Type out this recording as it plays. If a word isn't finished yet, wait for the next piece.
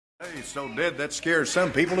Hey, so dead that scares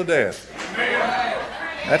some people to death.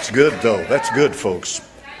 That's good, though. That's good, folks.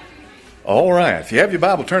 All right. If you have your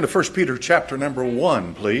Bible, turn to 1 Peter chapter number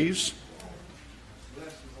 1, please.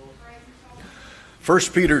 1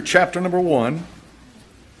 Peter chapter number 1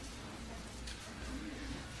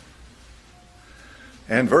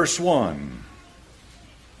 and verse 1.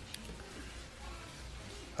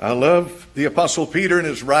 I love the Apostle Peter and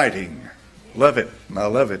his writing. Love it. I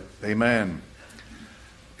love it. Amen.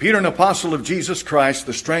 Peter, an apostle of Jesus Christ,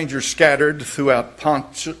 the stranger scattered throughout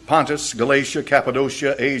Pontus, Galatia,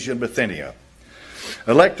 Cappadocia, Asia, and Bithynia,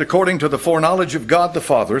 elect according to the foreknowledge of God the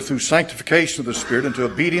Father, through sanctification of the Spirit, unto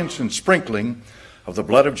obedience and sprinkling of the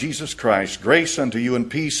blood of Jesus Christ, grace unto you and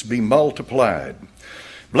peace be multiplied.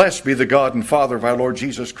 Blessed be the God and Father of our Lord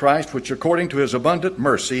Jesus Christ, which according to his abundant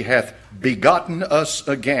mercy hath begotten us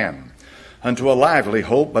again unto a lively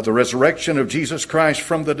hope by the resurrection of Jesus Christ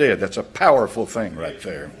from the dead. That's a powerful thing right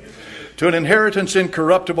there. To an inheritance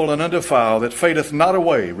incorruptible and undefiled, that fadeth not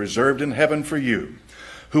away, reserved in heaven for you,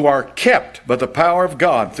 who are kept by the power of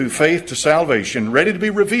God through faith to salvation, ready to be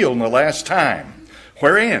revealed in the last time,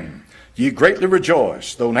 wherein ye greatly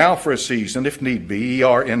rejoice, though now for a season, if need be, ye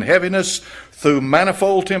are in heaviness through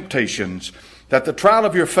manifold temptations, that the trial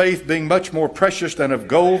of your faith, being much more precious than of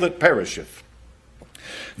gold that perisheth,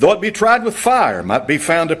 though it be tried with fire, might be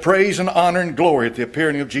found to praise and honor and glory at the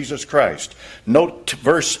appearing of Jesus Christ. Note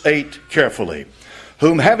verse 8 carefully.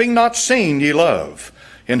 Whom having not seen ye love,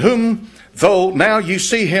 in whom, though now ye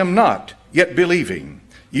see him not, yet believing,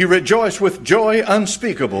 ye rejoice with joy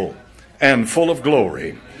unspeakable and full of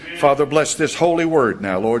glory. Father, bless this holy word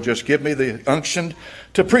now, Lord. Just give me the unction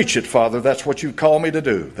to preach it, Father. That's what you've called me to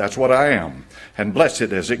do. That's what I am. And bless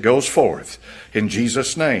it as it goes forth. In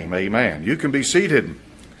Jesus' name, amen. You can be seated.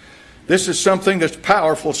 This is something that's a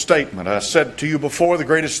powerful statement. I said to you before, the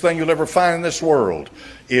greatest thing you'll ever find in this world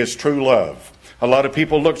is true love. A lot of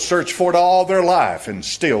people search for it all their life and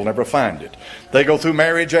still never find it. They go through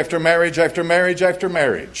marriage after marriage after marriage after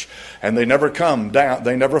marriage, and they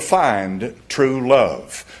never find true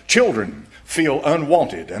love. Children feel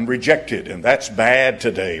unwanted and rejected, and that's bad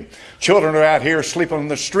today. Children are out here sleeping on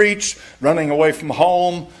the streets, running away from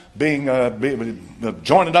home, being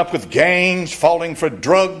joining up with gangs, falling for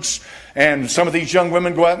drugs, and some of these young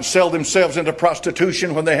women go out and sell themselves into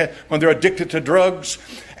prostitution when they're addicted to drugs.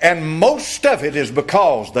 And most of it is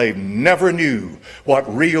because they never knew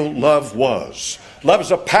what real love was. Love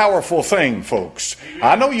is a powerful thing, folks.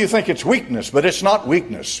 I know you think it's weakness, but it's not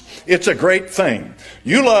weakness. It's a great thing.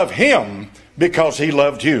 You love him because he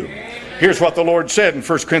loved you. Here's what the Lord said in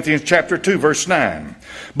 1 Corinthians chapter 2, verse 9.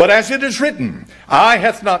 But as it is written, eye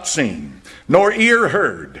hath not seen, nor ear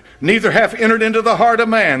heard, neither hath entered into the heart of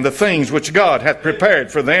man the things which God hath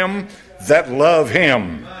prepared for them that love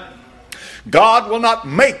him. God will not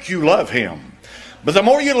make you love him. But the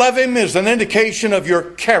more you love him is an indication of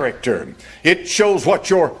your character. It shows what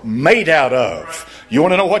you're made out of. You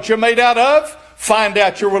want to know what you're made out of? Find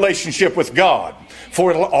out your relationship with God. For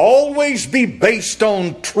it'll always be based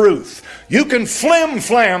on truth. You can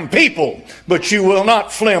flim-flam people, but you will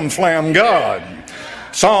not flim-flam God.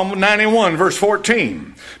 Psalm 91 verse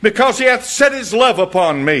 14. Because he hath set his love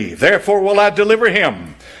upon me, therefore will I deliver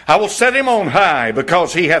him. I will set him on high,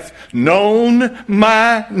 because he hath known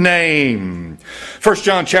my name. 1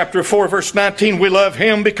 John chapter 4 verse 19. We love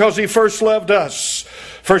him because he first loved us.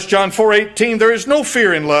 1 John 4:18. There is no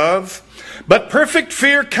fear in love, but perfect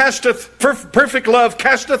love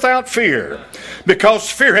casteth out fear, because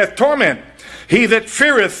fear hath torment. He that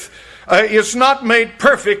feareth is not made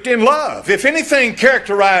perfect in love. If anything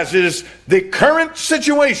characterizes the current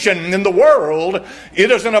situation in the world,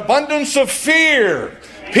 it is an abundance of fear.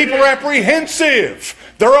 People are apprehensive.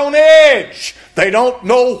 They're on edge. They don't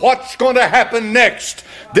know what's going to happen next.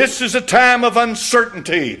 This is a time of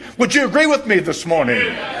uncertainty. Would you agree with me this morning?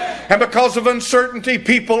 And because of uncertainty,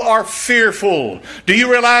 people are fearful. Do you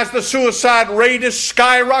realize the suicide rate is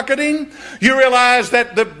skyrocketing? You realize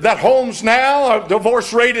that homes now,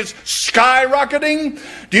 divorce rate is skyrocketing?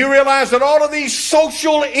 Do you realize that all of these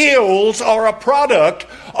social ills are a product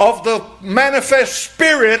of the manifest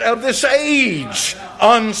spirit of this age?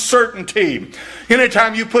 Uncertainty.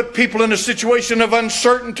 Anytime you put people in a situation of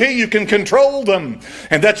uncertainty, you can control them.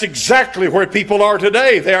 And that's exactly where people are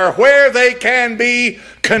today. They are where they can be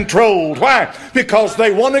controlled. Why? Because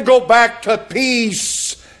they want to go back to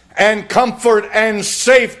peace and comfort and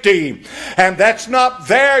safety. And that's not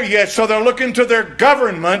there yet. So they're looking to their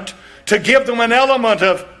government to give them an element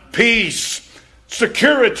of peace,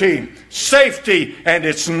 security, safety, and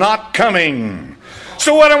it's not coming.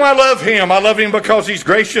 So why do I love him? I love him because he's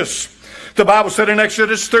gracious. The Bible said in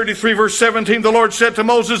Exodus 33 verse 17, the Lord said to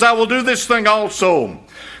Moses, I will do this thing also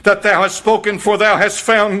that thou hast spoken, for thou hast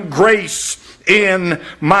found grace in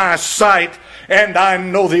my sight, and I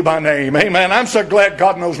know thee by name. Amen. I'm so glad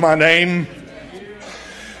God knows my name.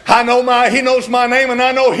 He knows my name, and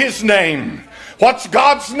I know his name. What's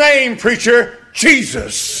God's name, preacher?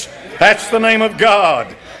 Jesus. That's the name of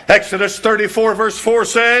God. Exodus 34 verse 4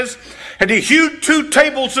 says, and he hewed 2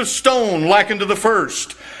 tables of stone like unto the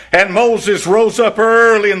first. And Moses rose up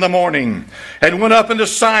early in the morning and went up into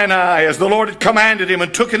Sinai as the Lord had commanded him,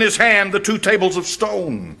 and took in his hand the 2 tables of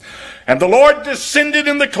stone. And the Lord descended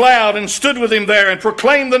in the cloud and stood with him there and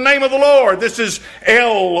proclaimed the name of the Lord. This is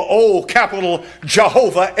L-O, capital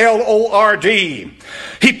Jehovah, L-O-R-D.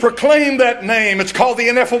 He proclaimed that name. It's called the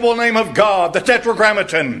ineffable name of God, the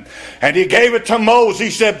Tetragrammaton. And he gave it to Moses. He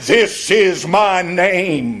said, this is my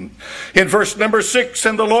name. In verse number 6,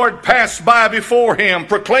 and the Lord passed by before him,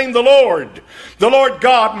 proclaimed the Lord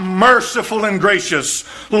God, merciful and gracious,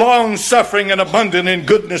 long-suffering and abundant in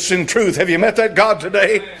goodness and truth. Have you met that God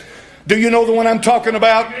today? Do you know the one I'm talking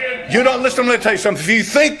about? You don't listen. Let me tell you something. If you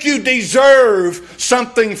think you deserve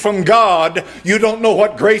something from God, you don't know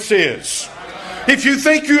what grace is. If you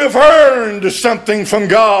think you have earned something from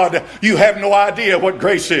God, you have no idea what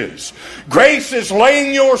grace is. Grace is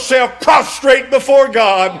laying yourself prostrate before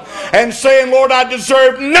God and saying, Lord, I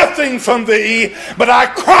deserve nothing from thee, but I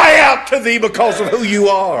cry out to thee because of who you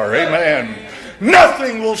are. Amen.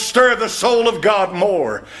 Nothing will stir the soul of God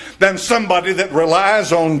more than somebody that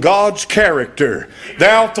relies on God's character.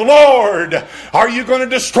 Thou the Lord, are you going to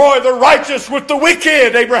destroy the righteous with the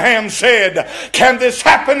wicked? Abraham said, can this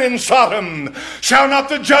happen in Sodom? Shall not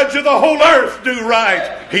the judge of the whole earth do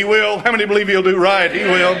right? He will. How many believe he'll do right? He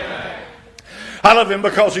will. I love him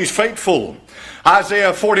because he's faithful.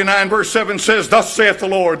 Isaiah 49 verse 7 says, thus saith the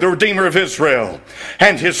Lord, the Redeemer of Israel,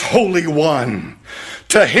 and his Holy One,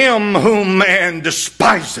 to him whom man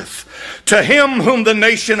despiseth, to him whom the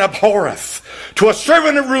nation abhorreth, to a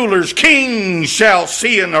servant of rulers, kings shall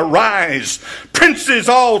see and arise, princes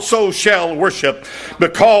also shall worship,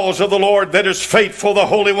 because of the Lord that is faithful, the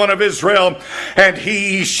Holy One of Israel, and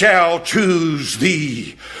he shall choose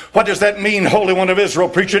thee. What does that mean, Holy One of Israel,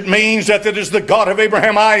 preacher? It means that it is the God of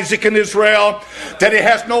Abraham, Isaac, and Israel, that he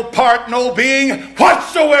has no part, no being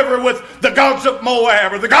whatsoever with the gods of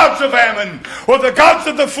Moab, or the gods of Ammon, or the gods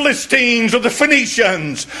of the Philistines, or the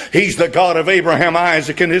Phoenicians. He's the God of Abraham,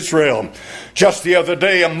 Isaac, and Israel. Just the other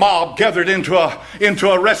day, a mob gathered into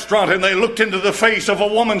a restaurant, and they looked into the face of a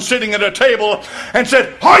woman sitting at a table and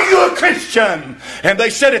said, are you a Christian? And they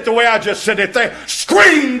said it the way I just said it. They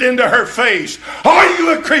screamed into her face, are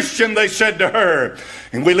you a Christian? They said to her.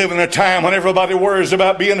 And we live in a time when everybody worries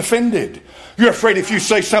about being offended. You're afraid if you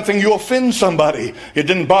say something, you'll offend somebody. It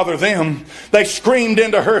didn't bother them. They screamed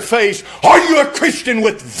into her face, are you a Christian,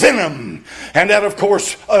 with venom? And that, of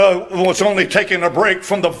course, was only taking a break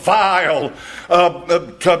from the vile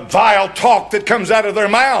talk that comes out of their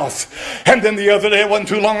mouth. And then the other day, it wasn't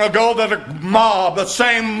too long ago, that the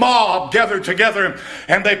same mob gathered together,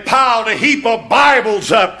 and they piled a heap of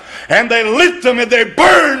Bibles up, and they lit them, and they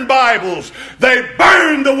burned Bibles. They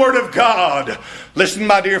burned the Word of God. Listen,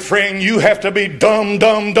 my dear friend, you have to be dumb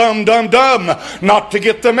not to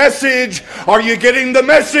get the message. Are you getting the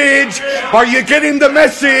message? Are you getting the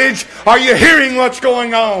message? Are you hearing what's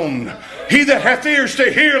going on? He that hath ears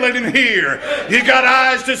to hear, let him hear. You got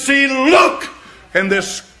eyes to see, look. And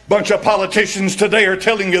this bunch of politicians today are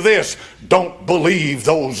telling you this. Don't believe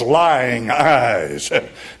those lying eyes.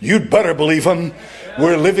 You'd better believe them.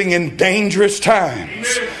 We're living in dangerous times.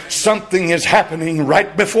 Something is happening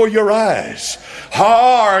right before your eyes.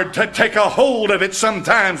 Hard to take a hold of it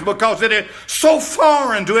sometimes because it is so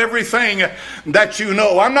foreign to everything that you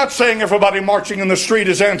know. I'm not saying everybody marching in the street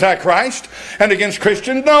is Antichrist and against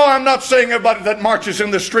Christians. No, I'm not saying everybody that marches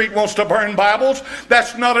in the street wants to burn Bibles.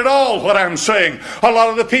 That's not at all what I'm saying. A lot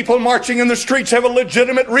of the people marching in the streets have a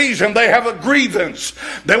legitimate reason. They have a grievance.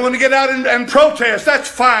 They want to get out and protest. That's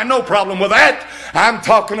fine. No problem with that. I'm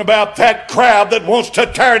talking about that crowd that wants to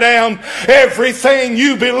tear down everything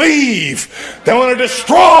you believe. They want to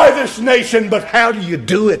destroy this nation. But how do you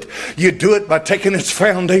do it? You do it by taking its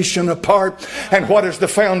foundation apart. And what is the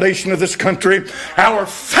foundation of this country? Our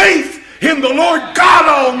faith in the Lord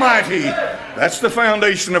God Almighty. That's the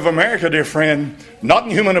foundation of America, dear friend. Not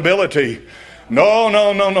in human ability. No.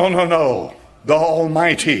 The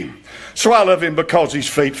Almighty. So I love him because he's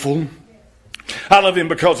faithful. I love him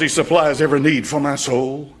because he supplies every need for my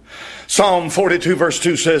soul. Psalm 42 verse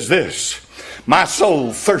 2 says this, my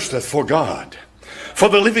soul thirsteth for God, for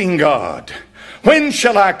the living God. When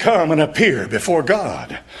shall I come and appear before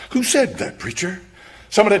God? Who said that, preacher?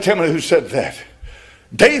 Somebody tell me who said that.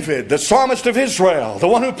 David, the psalmist of Israel, the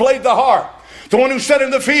one who played the harp, the one who sat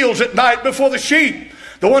in the fields at night before the sheep,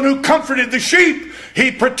 the one who comforted the sheep.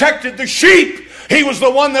 He protected the sheep. He was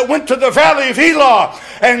the one that went to the valley of Elah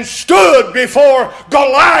and stood before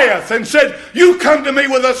Goliath and said, you come to me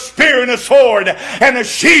with a spear and a sword and a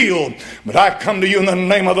shield, but I come to you in the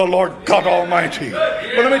name of the Lord God Almighty.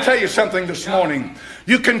 But let me tell you something this morning.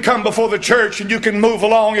 You can come before the church and you can move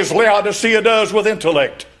along as Laodicea does with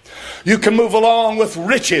intellect. You can move along with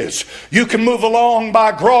riches. You can move along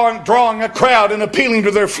by drawing a crowd and appealing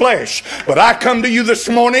to their flesh. But I come to you this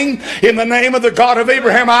morning in the name of the God of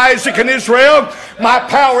Abraham, Isaac, and Israel. My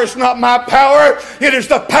power is not my power. It is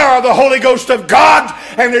the power of the Holy Ghost of God.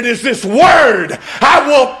 And it is this word. I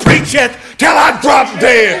will preach it till I drop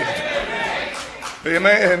dead.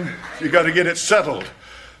 Amen. You got to get it settled.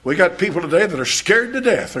 We got people today that are scared to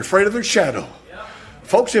death. They're afraid of their shadow.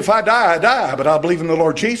 Folks, if I die, I die, but I believe in the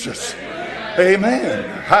Lord Jesus.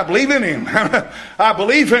 Amen. I believe in Him. I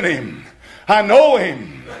believe in Him. I know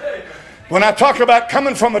Him. When I talk about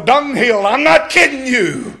coming from a dunghill, I'm not kidding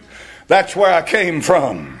you. That's where I came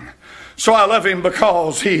from. So I love Him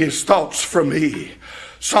because He has thoughts for me.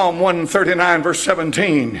 Psalm 139 verse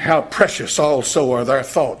 17, how precious also are thy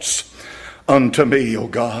thoughts unto me, O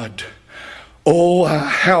God. Oh,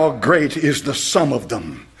 how great is the sum of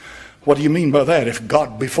them. What do you mean by that? If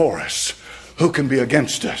God be for us, who can be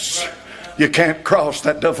against us? You can't cross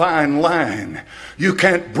that divine line. You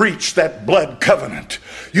can't breach that blood covenant.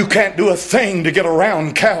 You can't do a thing to get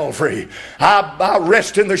around Calvary. I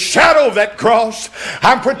rest in the shadow of that cross.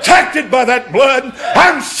 I'm protected by that blood.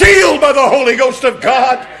 I'm sealed by the Holy Ghost of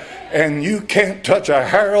God. And you can't touch a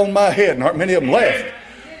hair on my head. And aren't many of them left.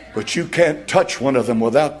 But you can't touch one of them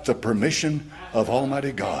without the permission of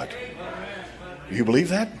Almighty God. Do you believe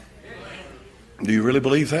that? Do you really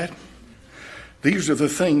believe that? These are the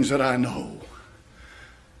things that I know.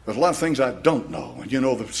 There's a lot of things I don't know. And you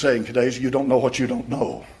know the saying today is you don't know what you don't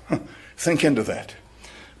know. Think into that.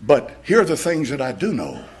 But here are the things that I do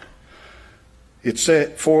know. It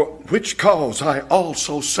said, for which cause I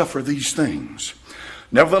also suffer these things.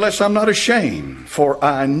 Nevertheless, I'm not ashamed, for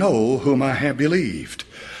I know whom I have believed.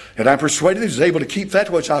 And I'm persuaded He's able to keep that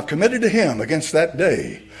which I've committed to Him against that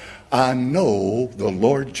day. I know the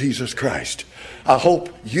Lord Jesus Christ. I hope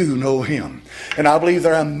you know Him. And I believe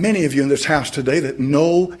there are many of you in this house today that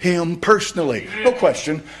know Him personally. No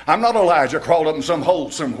question. I'm not Elijah crawled up in some hole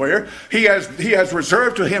somewhere. He has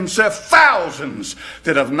reserved to Himself thousands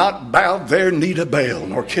that have not bowed their knee to Baal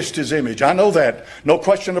nor kissed His image. I know that. No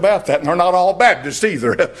question about that. And they're not all Baptists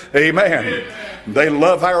either. Amen. They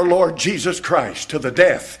love our Lord Jesus Christ to the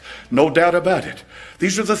death. No doubt about it.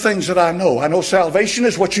 These are the things that I know. I know salvation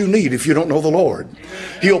is what you need if you don't know the Lord.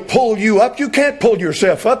 He'll pull you up. You can't pull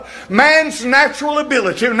yourself up. Man's natural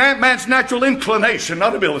ability, man's natural inclination,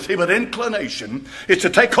 not ability, but inclination, is to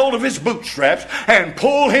take hold of his bootstraps and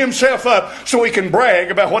pull himself up so he can brag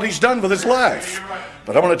about what he's done with his life.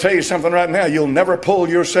 But I want to tell you something right now. You'll never pull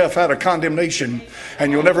yourself out of condemnation,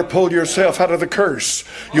 and you'll never pull yourself out of the curse.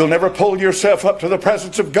 You'll never pull yourself up to the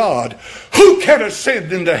presence of God. Who can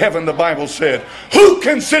ascend into heaven, the Bible said? Who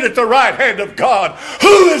can sit at the right hand of God?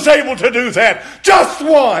 Who is able to do that? Just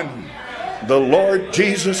one. The Lord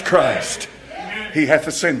Jesus Christ. He hath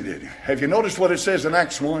ascended. Have you noticed what it says in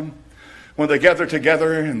Acts 1? When they gathered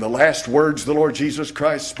together and the last words the Lord Jesus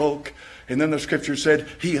Christ spoke, and then the scripture said,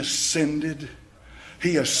 He ascended.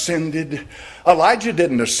 He ascended. Elijah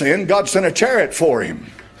didn't ascend. God sent a chariot for him.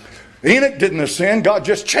 Enoch didn't ascend. God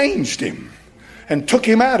just changed him and took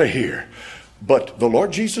him out of here. But the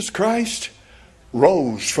Lord Jesus Christ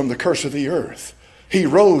rose from the curse of the earth. He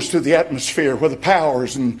rose through the atmosphere where the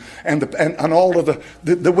powers and all of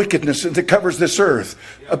the wickedness that covers this earth.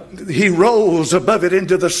 He rose above it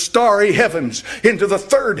into the starry heavens, into the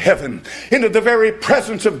third heaven, into the very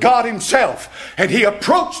presence of God Himself. And He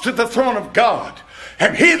approached to the throne of God.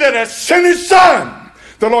 And He that has sent His Son,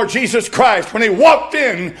 the Lord Jesus Christ, when He walked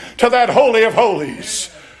in to that Holy of Holies,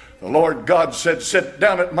 the Lord God said, sit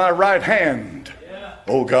down at my right hand,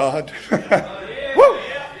 O God. Woo!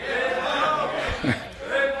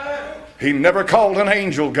 He never called an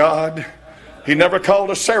angel God. He never called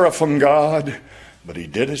a seraphim God. But He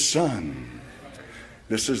did His Son.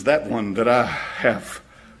 This is that one that I have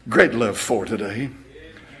great love for today.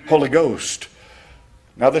 Holy Ghost.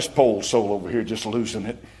 Now this pole soul over here just losing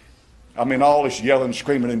it. I mean, all this yelling,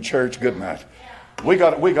 screaming in church. Good night. We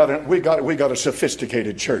got a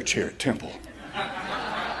sophisticated church here at Temple.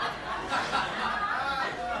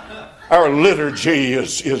 Our liturgy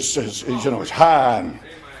is high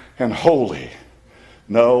and holy.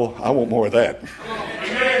 No, I want more of that.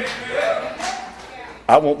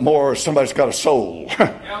 I want more. Somebody's got a soul.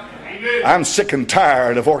 I'm sick and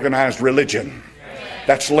tired of organized religion.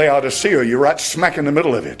 That's Laodicea. You're right smack in the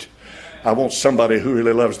middle of it. I want somebody who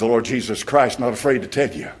really loves the Lord Jesus Christ, not afraid to tell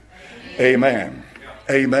you. Amen.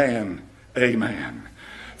 Amen. Amen.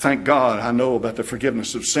 Thank God I know about the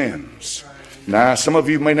forgiveness of sins. Now, some of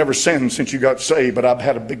you may never sin since you got saved, but I've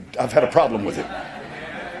had a problem with it.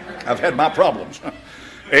 I've had my problems.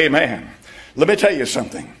 Amen. Let me tell you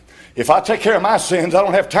something. If I take care of my sins, I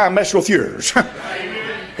don't have time to mess with yours.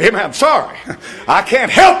 Amen. I'm sorry. I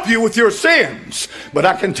can't help you with your sins, but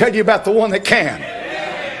I can tell you about the one that can.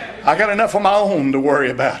 I got enough of my own to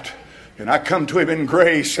worry about. And I come to him in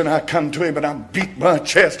grace, and I come to him and I beat my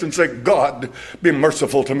chest and say, God, be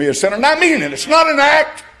merciful to me, a sinner. And I mean it. It's not an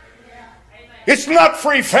act. It's not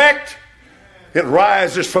free fact. It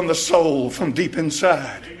rises from the soul, from deep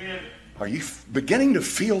inside. Are you beginning to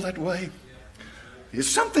feel that way? Is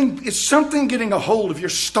something getting a hold of your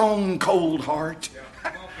stone cold heart?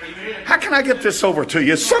 How can I get this over to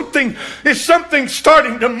you? Is something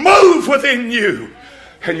starting to move within you?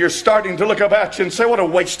 And you're starting to look about you and say, what a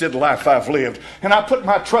wasted life I've lived. And I put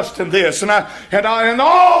my trust in this. And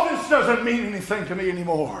all this doesn't mean anything to me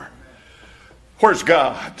anymore. Where's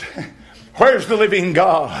God? Where's the living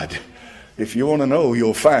God? If you want to know,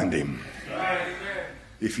 you'll find him.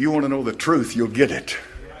 If you want to know the truth, you'll get it.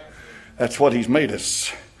 That's what he's made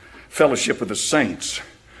us. Fellowship with the saints.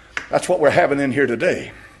 That's what we're having in here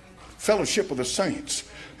today. Fellowship with the saints.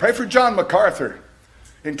 Pray for John MacArthur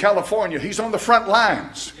in California. He's on the front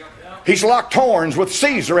lines. He's locked horns with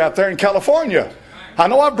Caesar out there in California. I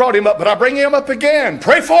know I brought him up, but I bring him up again.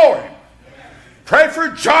 Pray for him. Pray for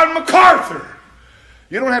John MacArthur.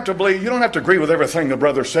 You don't have to believe, you don't have to agree with everything the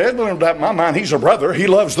brother said, but in my mind, he's a brother. He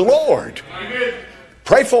loves the Lord. Amen.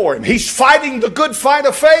 Pray for him. He's fighting the good fight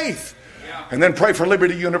of faith. Yeah. And then pray for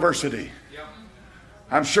Liberty University. Yeah.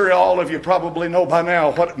 I'm sure all of you probably know by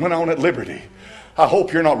now what went on at Liberty. I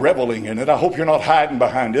hope you're not reveling in it. I hope you're not hiding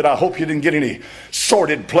behind it. I hope you didn't get any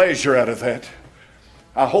sordid pleasure out of that.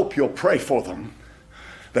 I hope you'll pray for them,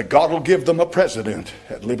 that God will give them a president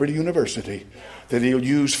at Liberty University that he'll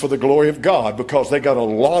use for the glory of God, because they got a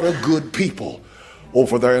lot of good people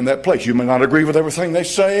over there in that place. You may not agree with everything they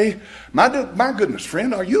say. My goodness,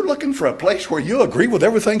 friend, are you looking for a place where you agree with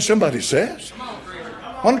everything somebody says?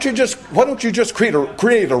 Why don't you just create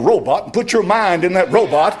a robot and put your mind in that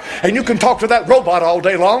robot, and you can talk to that robot all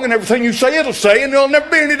day long, and everything you say it'll say, and there'll never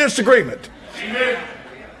be any disagreement. Amen.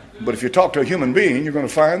 But if you talk to a human being, you're going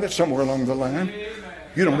to find that somewhere along the line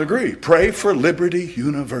you don't agree. Pray for Liberty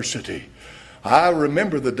University. I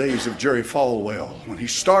remember the days of Jerry Falwell when he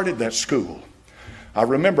started that school. I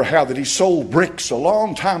remember how that he sold bricks a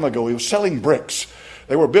long time ago. He was selling bricks.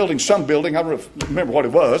 They were building some building. I don't remember what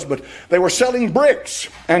it was, but they were selling bricks.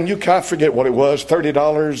 And I forget what it was, $30,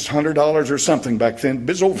 $100 or something back then. It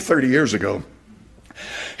was over 30 years ago.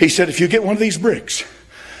 He said, if you get one of these bricks,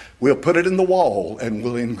 we'll put it in the wall and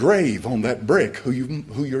we'll engrave on that brick who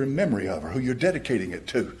you're in memory of or who you're dedicating it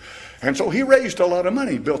to. And so he raised a lot of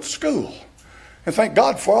money, built the school. And thank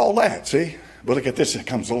God for all that, see? But look at this that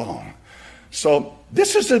comes along. So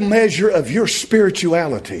this is a measure of your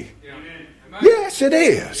spirituality. Yeah. Yes, it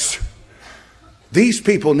is. These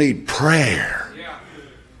people need prayer. Yeah.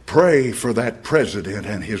 Pray for that president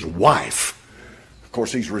and his wife. Of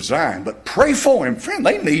course, he's resigned, but pray for him. Friend,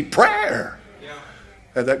 they need prayer. Yeah.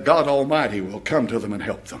 And that God Almighty will come to them and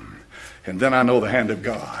help them. And then I know the hand of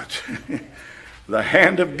God. The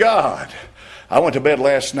hand of God. I went to bed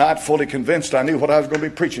last night fully convinced I knew what I was going to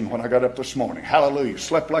be preaching when I got up this morning. Hallelujah.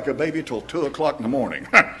 Slept like a baby till 2 o'clock in the morning.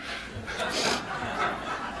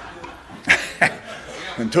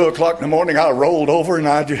 And 2 o'clock in the morning I rolled over and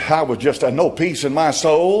I was just no peace in my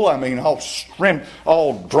soul. I mean,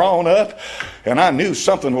 all drawn up. And I knew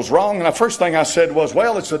something was wrong. And the first thing I said was,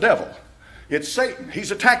 well, it's the devil. It's Satan.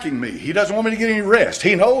 He's attacking me. He doesn't want me to get any rest.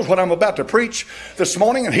 He knows what I'm about to preach this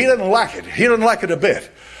morning and he doesn't like it. He doesn't like it a bit.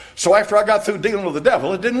 So after I got through dealing with the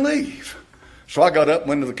devil, it didn't leave. So I got up,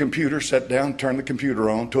 went to the computer, sat down, turned the computer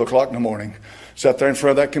on, 2 o'clock in the morning, sat there in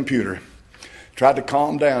front of that computer, tried to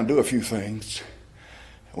calm down, do a few things,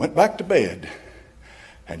 went back to bed.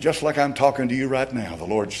 And just like I'm talking to you right now, the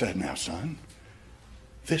Lord said, now, son,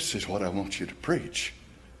 this is what I want you to preach.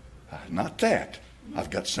 Not that. I've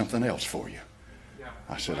got something else for you.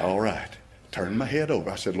 I said, all right. Turned my head over.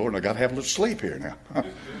 I said, Lord, I got to have a little sleep here now.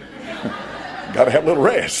 Got to have a little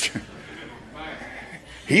rest.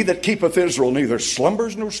 He that keepeth Israel neither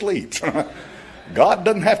slumbers nor sleeps. God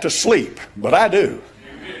doesn't have to sleep, but I do.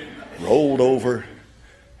 Rolled over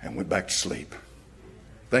and went back to sleep.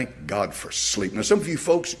 Thank God for sleep. Now, some of you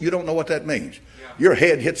folks, you don't know what that means. Your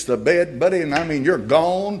head hits the bed, buddy, and I mean, you're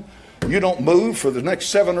gone. You don't move for the next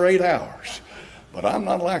 7 or 8 hours. But I'm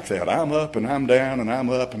not like that. I'm up and I'm down and I'm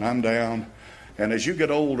up and I'm down. And as you get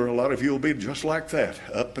older, a lot of you will be just like that.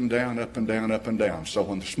 Up and down, up and down, up and down. So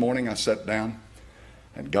when this morning I sat down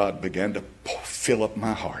and God began to fill up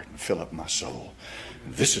my heart and fill up my soul.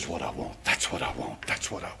 This is what I want. That's what I want. That's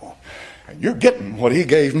what I want. And you're getting what he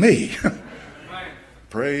gave me.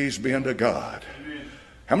 Praise be unto God.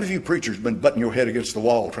 How many of you preachers have been butting your head against the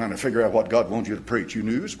wall trying to figure out what God wants you to preach? You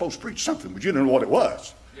knew you were supposed to preach something, but you didn't know what it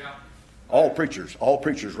was. Yeah. All preachers,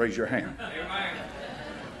 raise your hand.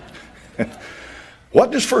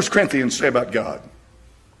 What does 1 Corinthians say about God?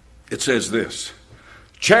 It says this: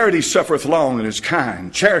 charity suffereth long and is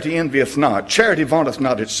kind. Charity envieth not. Charity vaunteth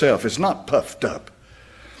not itself, is not puffed up.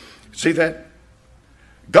 See that?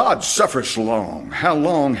 God suffers long. How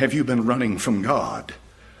long have you been running from God?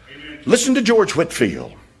 Amen. Listen to George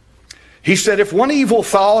Whitefield. He said, if one evil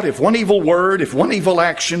thought, if one evil word, if one evil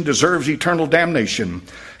action deserves eternal damnation,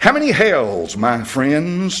 how many hells, my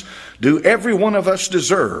friends, do every one of us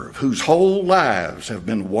deserve, whose whole lives have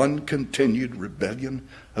been one continued rebellion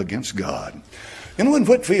against God? You know when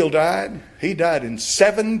Whitefield died? He died in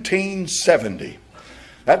 1770.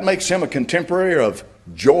 That makes him a contemporary of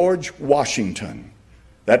George Washington.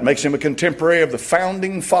 That makes him a contemporary of the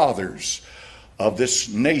founding fathers of this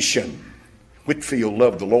nation. Whitefield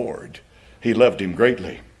loved the Lord. He loved him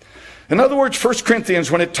greatly. In other words, 1 Corinthians,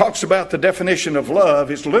 when it talks about the definition of love,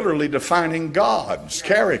 is literally defining God's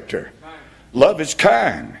character. Love is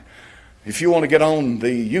kind. If you want to get on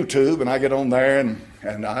the YouTube, and I get on there,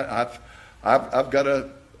 and I've got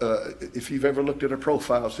if you've ever looked at a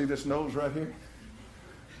profile, see this nose right here?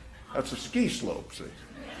 That's a ski slope, see?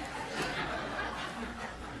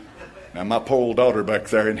 Now, my poor old daughter back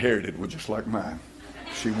there inherited one just like mine.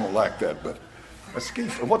 She won't like that, but a ski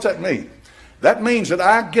slope. What's that mean? That means that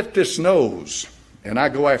I get this nose and I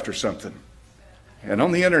go after something. And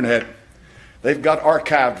on the internet, they've got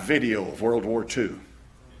archived video of World War II.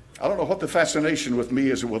 I don't know what the fascination with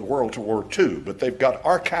me is with World War II, but they've got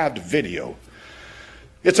archived video.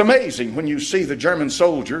 It's amazing when you see the German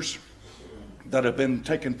soldiers that have been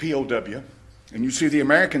taken POW, and you see the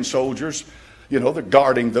American soldiers, they're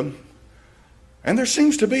guarding them. And there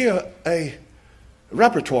seems to be a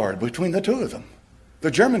repertoire between the two of them. The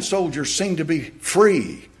German soldiers seem to be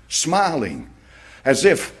free, smiling, as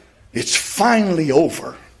if it's finally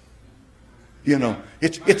over. And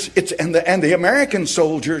the American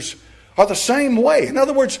soldiers are the same way. In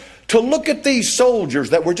other words, to look at these soldiers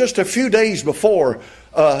that were just a few days before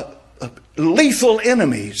lethal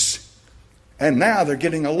enemies, and now they're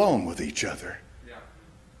getting along with each other.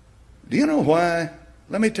 Do you know why?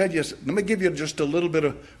 Let me give you just a little bit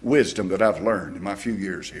of wisdom that I've learned in my few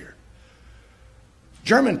years here.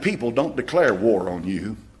 German people don't declare war on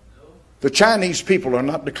you. The Chinese people are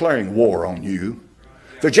not declaring war on you.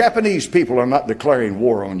 The Japanese people are not declaring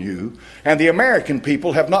war on you. And the American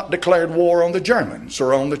people have not declared war on the Germans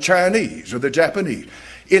or on the Chinese or the Japanese.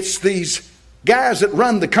 It's these guys that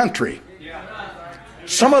run the country.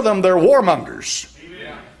 Some of them, they're warmongers.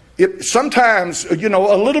 Sometimes, a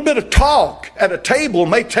little bit of talk at a table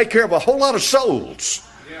may take care of a whole lot of souls.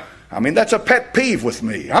 I mean, that's a pet peeve with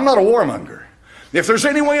me. I'm not a warmonger. If there's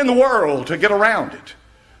any way in the world to get around it,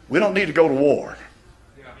 we don't need to go to war.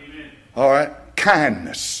 All right?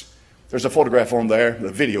 Kindness. There's a photograph on there,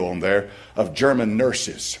 the video on there, of German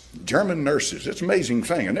nurses. German nurses. It's an amazing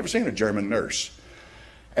thing. I've never seen a German nurse.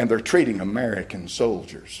 And they're treating American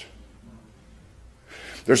soldiers.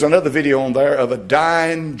 There's another video on there of a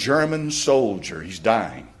dying German soldier. He's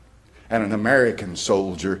dying. And an American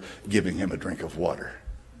soldier giving him a drink of water.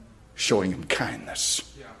 Showing him kindness.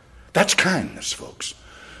 That's kindness, folks.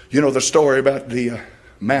 You know the story about the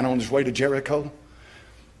man on his way to Jericho?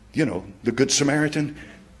 The Good Samaritan?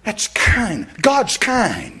 That's kind. God's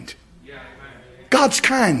kind. God's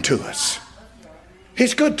kind to us.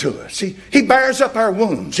 He's good to us. He bears up our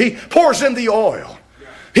wounds. He pours in the oil.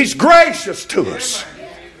 He's gracious to us.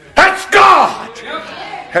 That's God.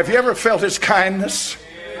 Have you ever felt His kindness?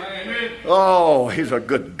 Oh, He's a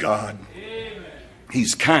good God.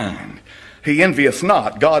 He's kind. He envieth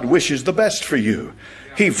not. God wishes the best for you.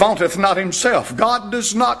 He vaunteth not himself. God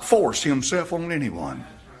does not force himself on anyone.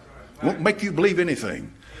 Won't make you believe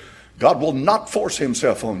anything. God will not force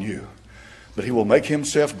himself on you, but He will make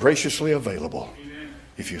Himself graciously available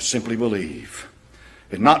if you simply believe.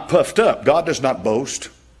 And not puffed up. God does not boast.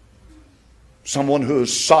 Someone who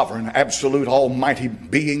is sovereign, absolute, almighty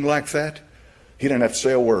being like that, He didn't have to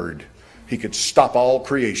say a word. He could stop all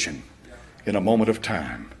creation in a moment of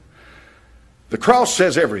time. The cross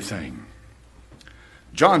says everything.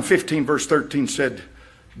 John 15 verse 13 said,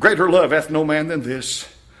 greater love hath no man than this,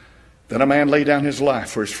 that a man lay down his life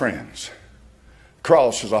for his friends.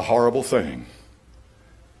 Cross is a horrible thing.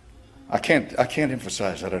 I can't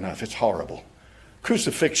emphasize that enough. It's horrible.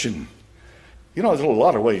 Crucifixion, you know, there's a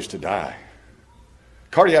lot of ways to die.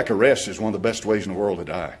 Cardiac arrest is one of the best ways in the world to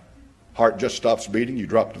die. Heart just stops beating, you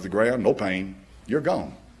drop to the ground, no pain, you're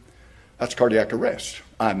gone. That's cardiac arrest.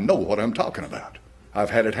 I know what I'm talking about.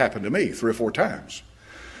 I've had it happen to me 3 or 4 times.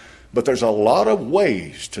 But there's a lot of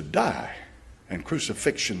ways to die, and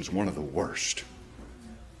crucifixion's one of the worst.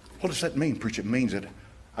 What does that mean, preacher? It means that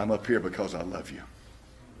I'm up here because I love you.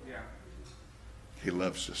 He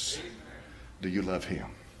loves us. Do you love him?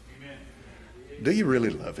 Do you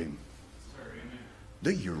really love him?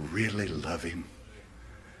 Do you really love him?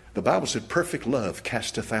 The Bible said perfect love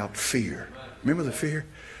casteth out fear. Remember the fear?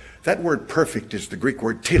 That word perfect is the Greek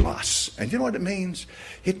word telos. And you know what it means?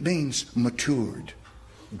 It means matured,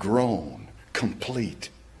 grown, complete.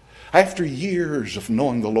 After years of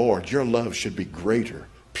knowing the Lord, your love should be greater,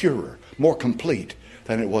 purer, more complete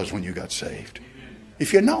than it was when you got saved.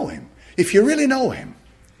 If you know him, if you really know him,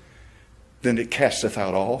 then it casteth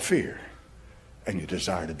out all fear, and you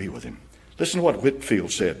desire to be with him. Listen to what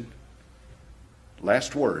Whitefield said.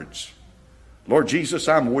 Last words. Lord Jesus,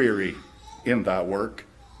 I'm weary in thy work,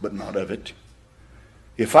 but not of it.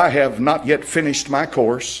 If I have not yet finished my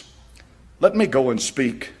course, let me go and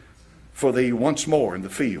speak for thee once more in the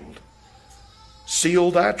field.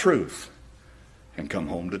 Seal thy truth and come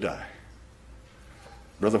home to die.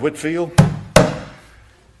 Brother Whitefield,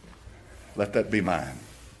 let that be mine.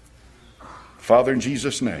 Father, in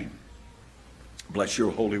Jesus' name, bless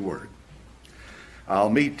your holy word. I'll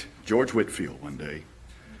meet George Whitefield one day.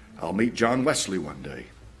 I'll meet John Wesley one day.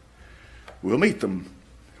 We'll meet them.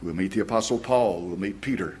 We'll meet the Apostle Paul. We'll meet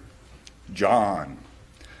Peter, John,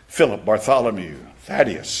 Philip, Bartholomew,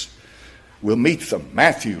 Thaddeus. We'll meet them.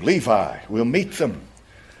 Matthew, Levi. We'll meet them.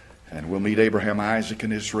 And we'll meet Abraham, Isaac,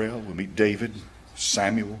 and Israel. We'll meet David,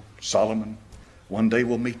 Samuel, Solomon. One day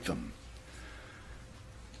we'll meet them.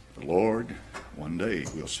 The Lord, one day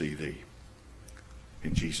we'll see thee.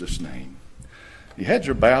 In Jesus' name. Your heads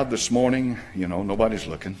are bowed this morning. You know, nobody's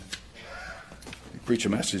looking. You preach a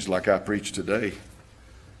message like I preach today.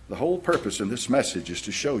 The whole purpose in this message is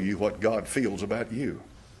to show you what God feels about you.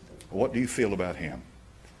 What do you feel about him?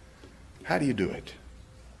 How do you do it?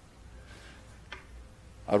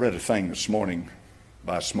 I read a thing this morning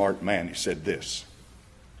by a smart man. He said this.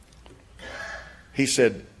 He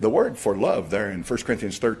said, the word for love there in 1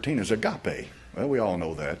 Corinthians 13 is agape. Well, we all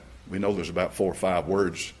know that. We know there's about 4 or 5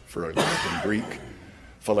 words for love in Greek.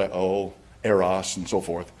 Phileo, eros, and so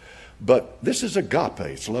forth. But this is agape.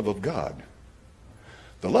 It's love of God.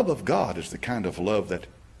 The love of God is the kind of love that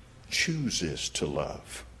chooses to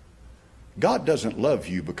love. God doesn't love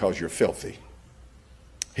you because you're filthy.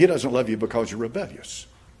 He doesn't love you because you're rebellious.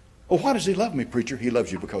 Well, why does he love me, preacher? He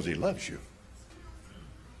loves you because he loves you.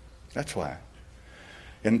 That's why.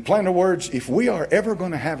 In plainer words, if we are ever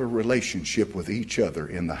going to have a relationship with each other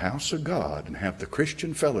in the house of God and have the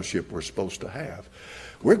Christian fellowship we're supposed to have,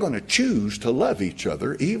 we're going to choose to love each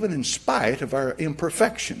other even in spite of our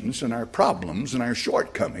imperfections and our problems and our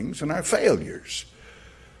shortcomings and our failures.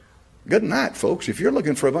 Good night, folks. If you're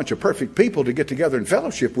looking for a bunch of perfect people to get together in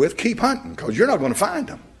fellowship with, keep hunting, because you're not going to find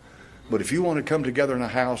them. But if you want to come together in a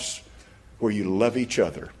house where you love each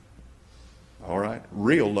other, all right,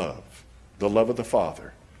 real love, the love of the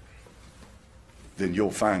Father, then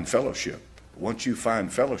you'll find fellowship. Once you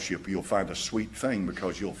find fellowship, you'll find a sweet thing,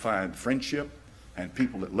 because you'll find friendship and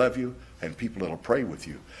people that love you and people that'll pray with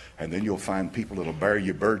you. And then you'll find people that'll bear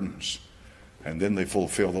your burdens, and then they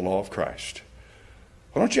fulfill the law of Christ.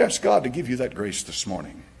 Why don't you ask God to give you that grace this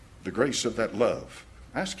morning, the grace of that love?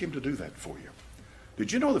 Ask him to do that for you.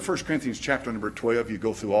 Did you know that 1 Corinthians chapter number 12, you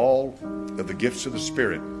go through all of the gifts of the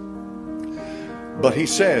Spirit? But he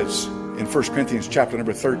says in 1 Corinthians chapter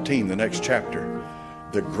number 13, the next chapter,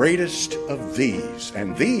 the greatest of these,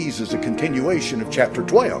 and these is a continuation of chapter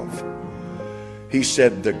 12. He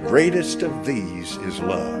said the greatest of these is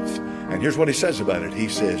love. And here's what he says about it. He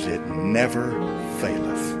says it never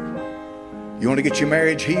faileth. You want to get your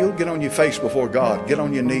marriage healed? Get on your face before God. Get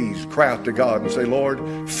on your knees. Cry out to God and say,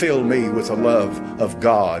 Lord, fill me with the love of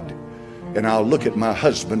God. And I'll look at my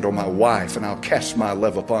husband or my wife and I'll cast my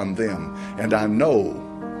love upon them. And I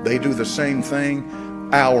know they do the same thing.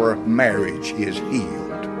 Our marriage is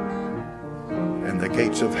healed. And the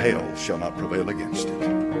gates of hell shall not prevail against it.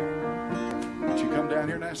 But you come down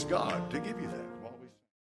here and ask God to give you that.